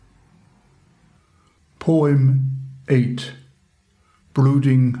Poem 8.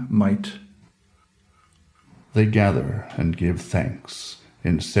 Brooding Might. They gather and give thanks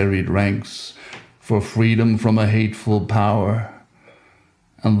in serried ranks for freedom from a hateful power,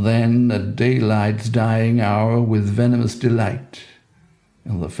 and then at daylight's dying hour with venomous delight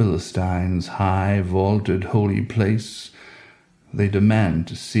in the Philistines' high vaulted holy place they demand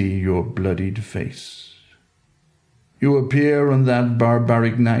to see your bloodied face. You appear on that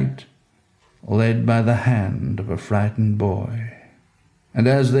barbaric night, led by the hand of a frightened boy, and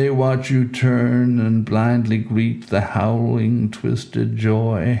as they watch you turn and blindly greet the howling, twisted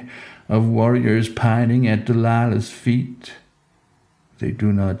joy of warriors pining at Delilah's feet, they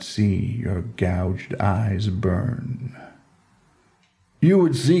do not see your gouged eyes burn. You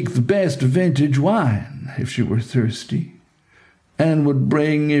would seek the best vintage wine if she were thirsty, and would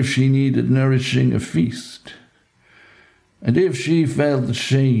bring, if she needed nourishing, a feast. And if she felt the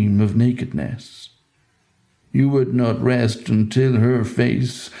shame of nakedness, you would not rest until her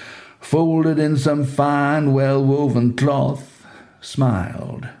face, folded in some fine, well-woven cloth,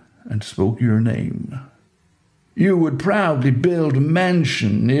 smiled and spoke your name. You would proudly build a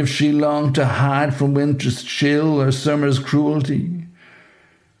mansion if she longed to hide from winter's chill or summer's cruelty.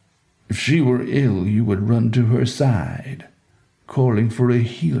 If she were ill, you would run to her side, calling for a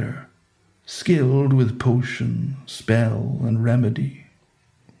healer, skilled with potion, spell, and remedy.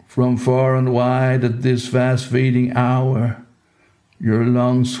 From far and wide at this fast-fading hour, your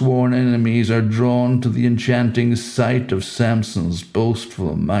long-sworn enemies are drawn to the enchanting sight of Samson's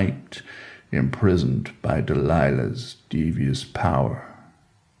boastful might, imprisoned by Delilah's devious power.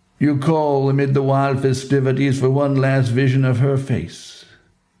 You call amid the wild festivities for one last vision of her face.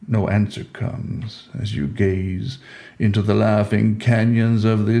 No answer comes as you gaze into the laughing canyons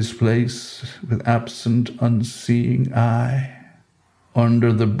of this place with absent, unseeing eye.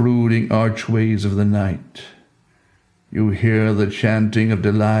 Under the brooding archways of the night, you hear the chanting of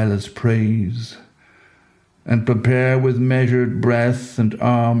Delilah's praise, and prepare with measured breath and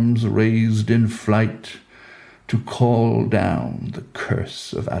arms raised in flight to call down the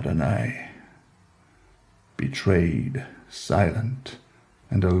curse of Adonai. Betrayed, silent,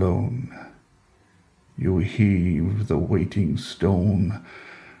 and alone, you heave the waiting stone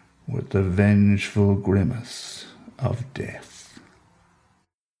with the vengeful grimace of death.